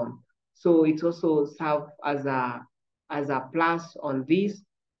titrated down. So it also serves as a plus on this.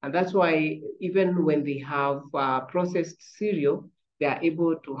 And that's why even when they have processed cereal, they are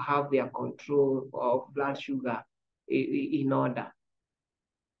able to have their control of blood sugar in order.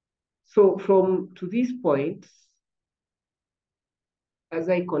 So to this point, as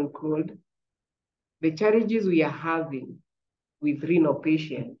I conclude, the challenges we are having with renal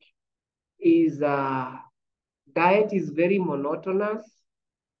patients is diet is very monotonous.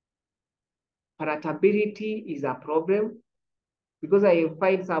 Palatability is a problem because I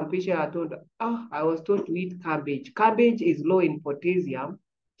find some patients are told, I was told to eat cabbage. Cabbage is low in potassium.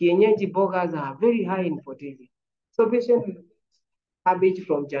 Kienyeji burgers are very high in potassium. So patients will eat cabbage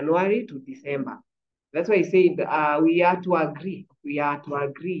from January to December. That's why I say we have to agree. We have to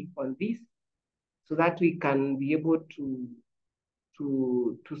agree on this so that we can be able to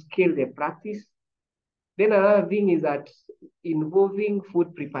scale the practice. Then another thing is that involving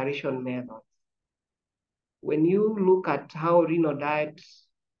food preparation methods. When you look at how renal diet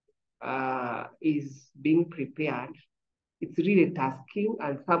is being prepared, it's really tasking,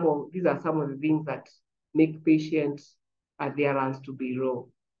 and these are some of the things that make patients' adherence to be low.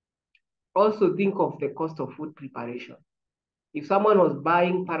 Also think of the cost of food preparation. If someone was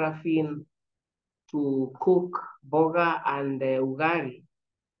buying paraffin to cook burger and ugali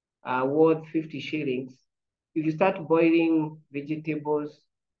worth 50 shillings, if you start boiling vegetables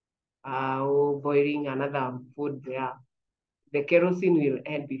or boiling another food there, the kerosene will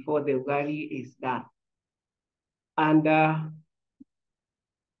end before the ugali is done. And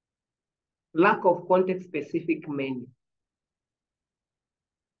lack of context-specific menu.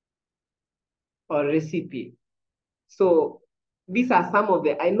 or recipe. So these are some of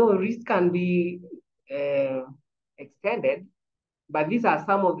the, I know risk can be extended, but these are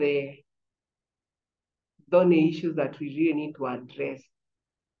some of the thorny issues that we really need to address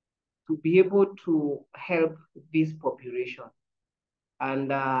to be able to help this population.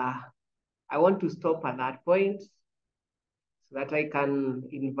 And I want to stop at that point so that I can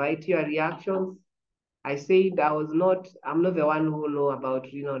invite your reactions. I said I'm not the one who know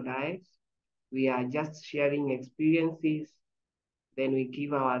about renal diet. We are just sharing experiences. Then we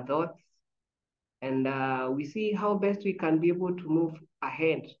give our thoughts and we see how best we can be able to move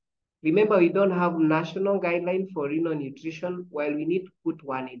ahead. Remember, we don't have national guidelines for renal nutrition. While we need to put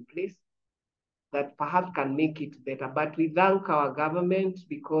one in place that perhaps can make it better. But we thank our government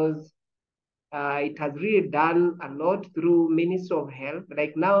because it has really done a lot through Ministry of Health.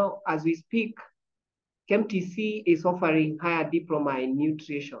 Like now, as we speak, KMTC is offering higher diploma in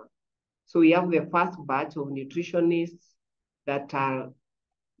nutrition. So we have the first batch of nutritionists that are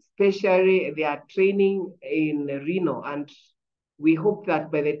especially they are training in renal, and we hope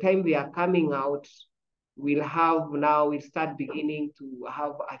that by the time they are coming out, we'll start beginning to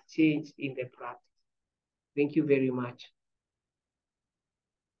have a change in the practice. Thank you very much.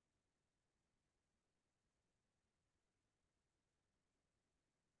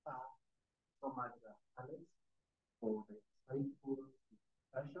 So much, Alex, for the insightful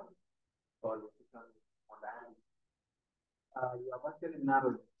discussion on modalities. You have actually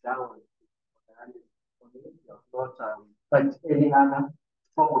narrowed down modalities. You have not touched any other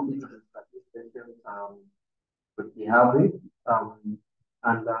form of business that this patient could be having.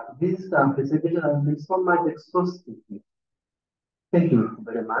 And this presentation has been so much exhaustive. Thank you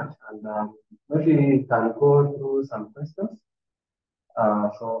very much. And maybe we can go through some questions.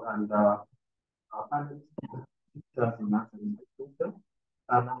 Our panelists in answering the question.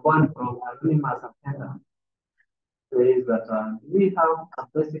 One from Anonymous Attendant says that do we have a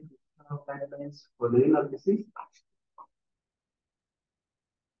basic guidelines for the renal disease?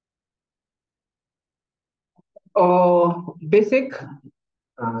 Oh, basic?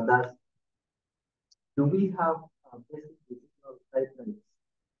 Do we have a basic guidelines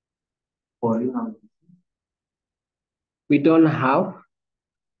for renal disease? We don't have,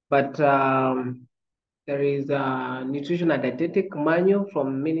 but there is a nutrition and dietetic manual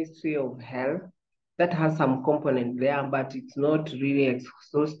from Ministry of Health that has some component there, but it's not really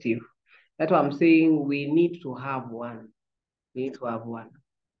exhaustive. That's why I'm saying we need to have one. We need to have one.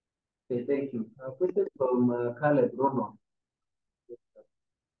 Okay, thank you. A question from Caleb Rono.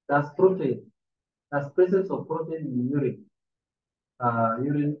 Does presence of protein in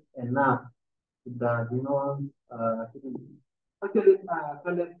urine enough to diagnose actually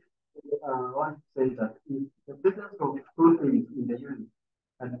Caleb want to say that if the presence of protein in the urine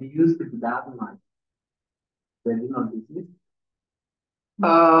can be used to diagnose the renal disease?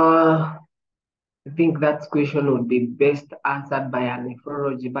 I think that question would be best answered by a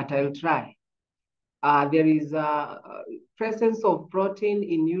nephrology, but I'll try. There is a presence of protein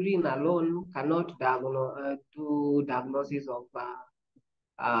in urine alone cannot do diagnosis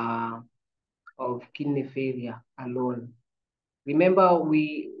of kidney failure alone. Remember,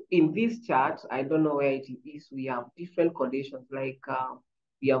 in this chart, I don't know where it is, we have different conditions like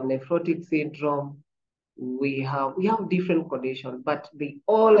we have nephrotic syndrome, we have different conditions, but they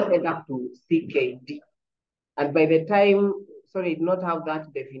all end up to CKD. And by the time, sorry, not have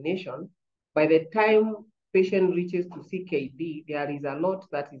that definition, by the time patient reaches to CKD, there is a lot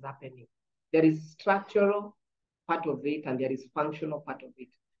that is happening. There is structural part of it and there is functional part of it.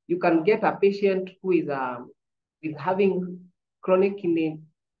 You can get a patient who is having chronic kidney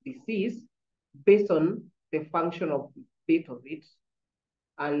disease based on the functional bit of it,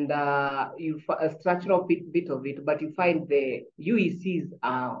 and a structural bit of it, but you find the UECs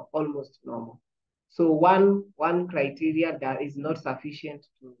are almost normal. So one criteria that is not sufficient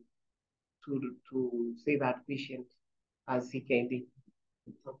to say that patient has CKD.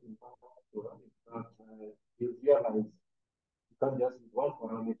 You realize you can't just use one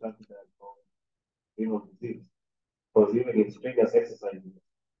parameter to diagnose renal disease, because even in strenuous exercise, you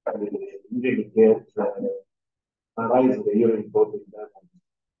really get a rise in the urine protein level.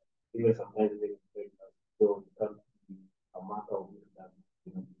 Even sometimes they can so it can't be a matter of that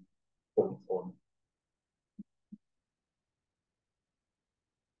on its own.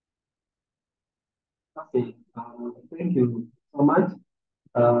 Okay, thank you so much.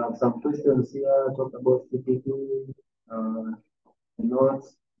 Some questions here talk about CPD,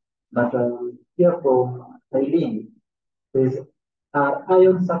 notes, but here from Eileen, is are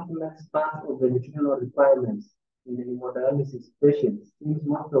iron supplements part of the nutritional requirements in the hemodialysis patients? Since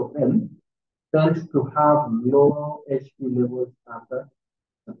most of them tend to have low HP levels after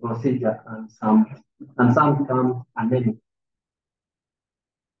the procedure, and some become anemic.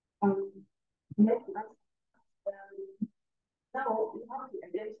 Let us, now we have to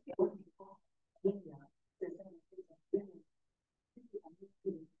identify what we call anemia.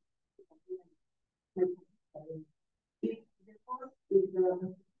 If the cause is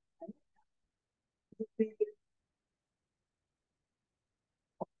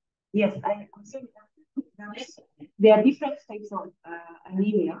yes, I'm saying that there are different types of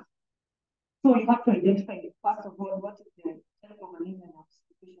anemia. So you have to identify, first of all, what is the type of anemia that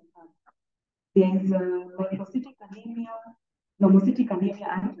the patient has. There is microcytic anemia, normocytic anemia,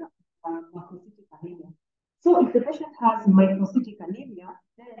 and macrocytic anemia. So if the patient has microcytic anemia,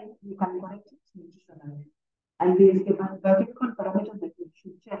 then you can correct it nutritionally. And there is the biochemical parameters that you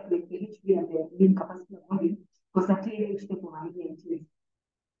should check, like the HB and the mean capacity of volume, for certain which type of anemia it is.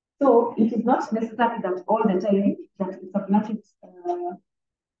 So it is not necessary that all the time that it's ablated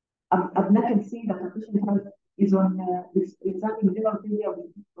saying that a patient is on is having liver failure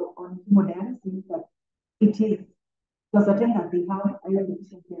on hemodialysis, that it is to ascertain that they have iron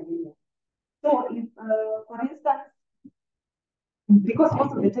deficiency anemia. So if, for instance, because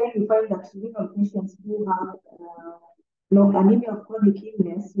most of the time you find that renal patients do have anemia of chronic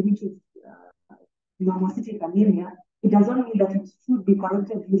illness, which is normocytic anemia, it doesn't mean that it should be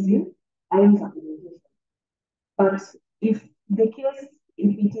corrected using iron supplementation. But if the case,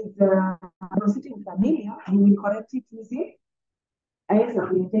 if it is macrocytic anemia, you will correct it using iron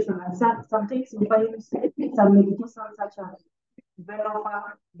supplementation. And sometimes you find some medications such as Venofer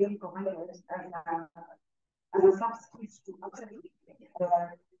being provided as a substitute to actually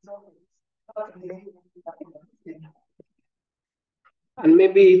resolve it. And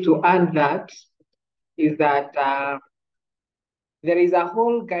maybe to add that is that there is a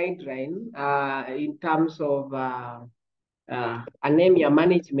whole guideline in terms of anemia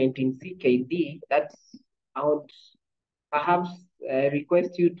management in CKD that I would perhaps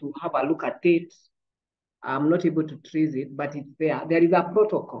request you to have a look at it. I'm not able to trace it, but it's there. There is a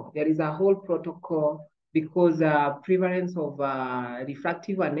protocol. There is a whole protocol because prevalence of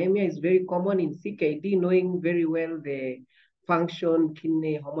refractive anemia is very common in CKD, knowing very well the function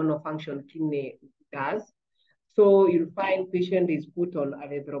kidney, hormonal function kidney does. So you'll find patient is put on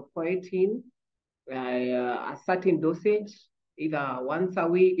erythropoietin, a certain dosage, either once a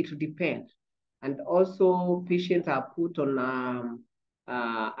week, it will depend. And also patients are put on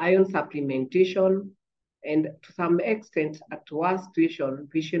iron supplementation, and to some extent, at worst situation,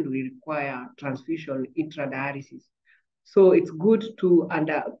 patient will require transfusion intradialysis. So it's good to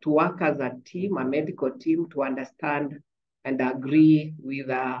work as a team, a medical team, to understand and agree with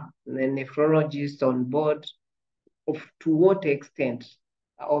the nephrologist on board of to what extent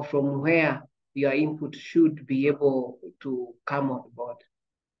or from where your input should be able to come on board.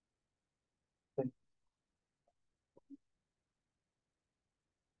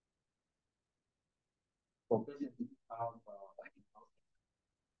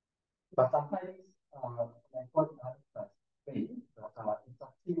 But sometimes, like what I say, that it's a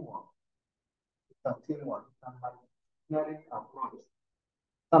teamwork. It's a teamwork. It's a sharing approach.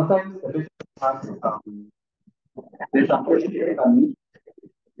 Sometimes the patient has there's a patient that needs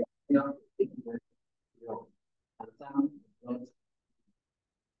and some don't.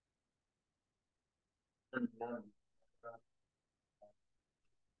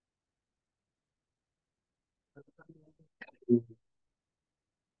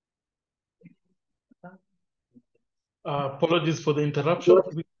 Apologies for the interruption.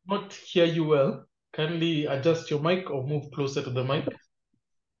 We cannot hear you well. Kindly adjust your mic or move closer to the mic.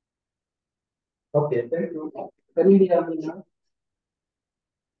 Okay, thank you. Can you hear me now?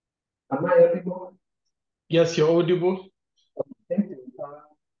 Am I audible? Yes, you're audible. Okay, thank you.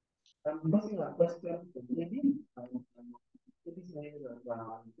 I'm posing a question to Lady. Lady says that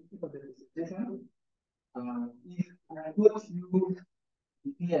thank you for the presentation. If I put you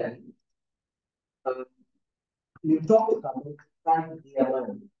here, you talked about 5-year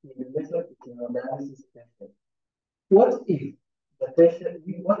line in relation to hemodialysis patient. What if the patient,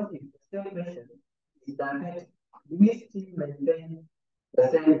 what if the same patient is diabetic? Do we still maintain the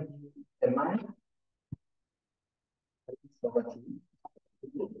same amount?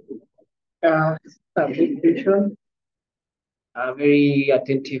 A big patient, a very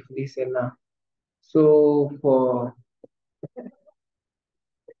attentive listener. So for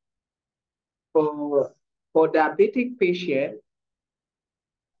diabetic patient,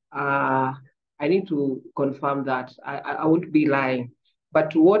 I need to confirm that. I won't be lying.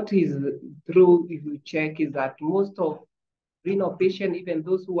 But what is true, if you check, is that most of renal patients, even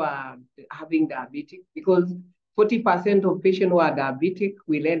those who are having diabetic, because 40% of patients who are diabetic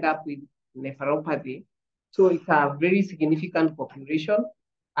will end up with nephropathy. So it's a very significant population.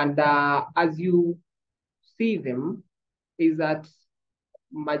 And as you see them, is that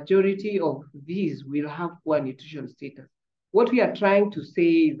majority of these will have poor nutrition status. What we are trying to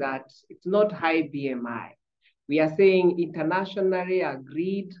say is that it's not high BMI. We are saying internationally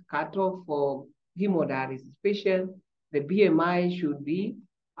agreed cutoff for hemodialysis patients, the BMI should be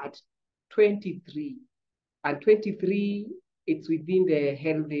at 23. And 23, it's within the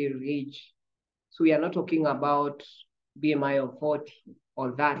healthy range. So we are not talking about BMI of 40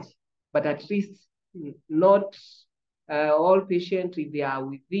 or that, but at least not all patients, if they are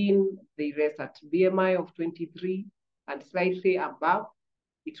within, they rest at BMI of 23 and slightly above,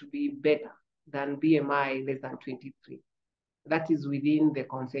 it will be better than BMI less than 23. That is within the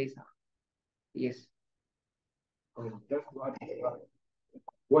consensus. Yes. Just what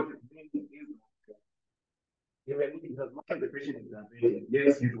it means is even if as much as the patient is diabetic,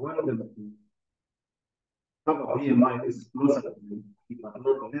 yes, you want them to have a BMI is closer to the but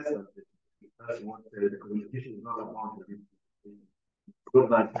not less than the. That's what the communication is not about. So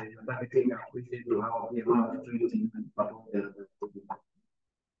that the thing I appreciate to have a BMI of 20, but not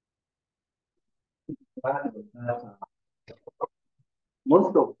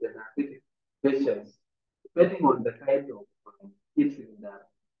most of the diabetic patients, depending on the kind of insulin that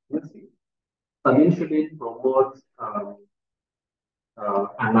using, some insulin promotes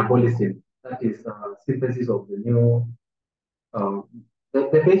anabolism, that is synthesis of the new.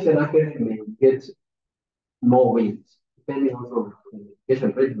 The patient actually may get more weight, depending also on the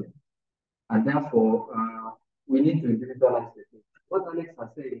medication regimen. And therefore, we need to individualize the thing. What Alex was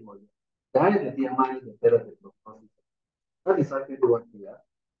saying was, the higher the BMI, the better the prognosis. That is actually what we are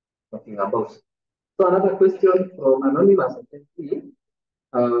talking about. So another question from Anonymous saying,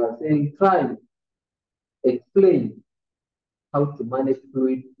 try explain how to manage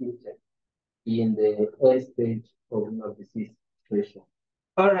fluid intake in the end stage of renal disease situation.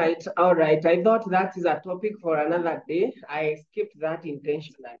 All right. I thought that is a topic for another day. I skipped that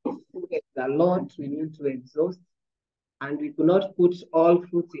intentionally. It's a lot we need to exhaust, and we could not put all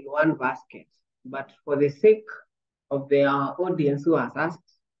fruits in one basket. But for the sake of the audience who has asked,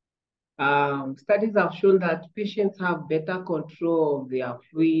 studies have shown that patients have better control of their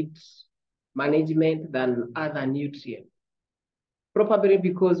fluid management than other nutrients. Probably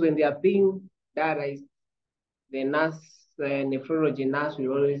because when they are being dialyzed, the nurse, nephrology nurse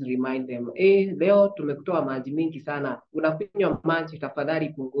will always remind them, leo tumekutoa maji mingi sana, unakunywa maji tafadhali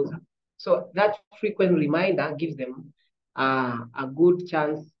punguza. So that frequent reminder gives them a good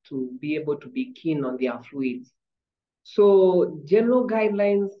chance to be able to be keen on their fluids. So general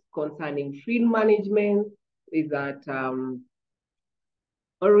guidelines concerning fluid management is that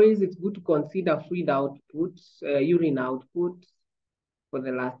always it's good to consider fluid output, urine output for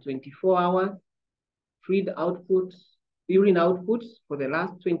the last 24 hours, fluid output, urine output for the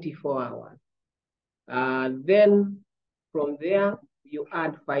last 24 hours. Then from there, you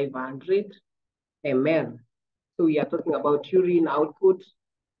add 500 ml. So we are talking about urine output.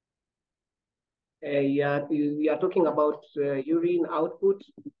 We are talking about urine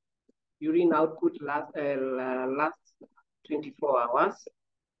output last 24 hours.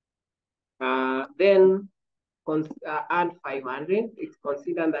 Then add 500. It's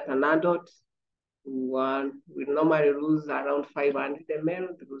considered that an adult will normally lose around 500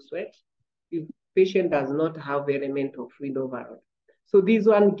 ml through sweat if patient does not have element of fluid overload. So this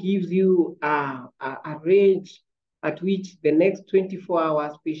one gives you a range at which the next 24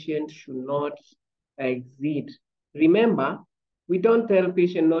 hours patient should not exceed. Remember, we don't tell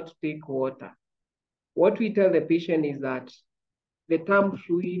patient not to take water. What we tell the patient is that the term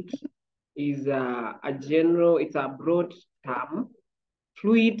fluid is it's a broad term.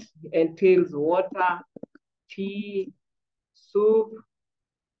 Fluid entails water, tea, soup,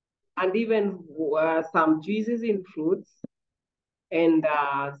 and even some juices in fruits. And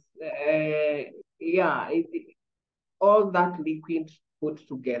all that liquid put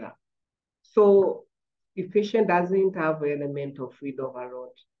together. So if patient doesn't have an element of fluid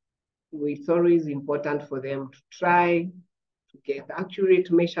overload, it's always important for them to try to get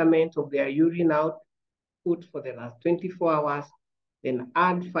accurate measurement of their urine output for the last 24 hours, then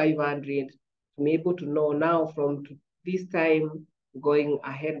add 500 to be able to know now from this time going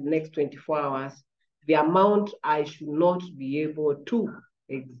ahead next 24 hours, the amount I should not be able to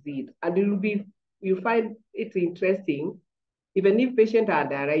exceed. And you find it interesting, even if patients are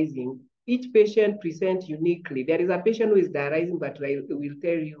dialyzing, each patient presents uniquely. There is a patient who is dialyzing, but I will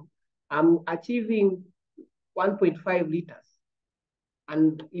tell you, I'm achieving 1.5 liters.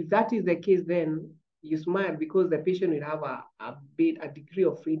 And if that is the case, then you smile because the patient will have a degree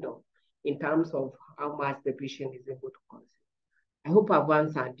of freedom in terms of how much the patient is able to consume. I hope I've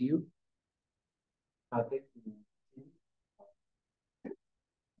answered you. Thank you.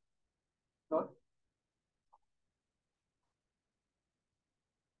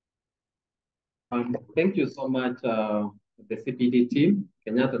 Thank you so much, the CPD team,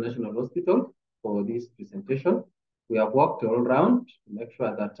 Kenyatta National Hospital, for this presentation. We have worked all around to make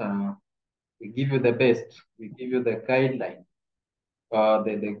sure that we give you the best. We give you the guideline,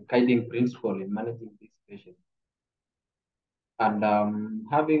 the guiding principle in managing this patient. And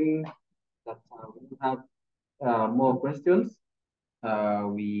having that we have more questions,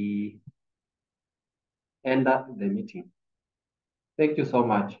 we end up the meeting. Thank you so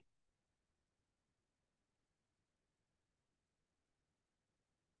much.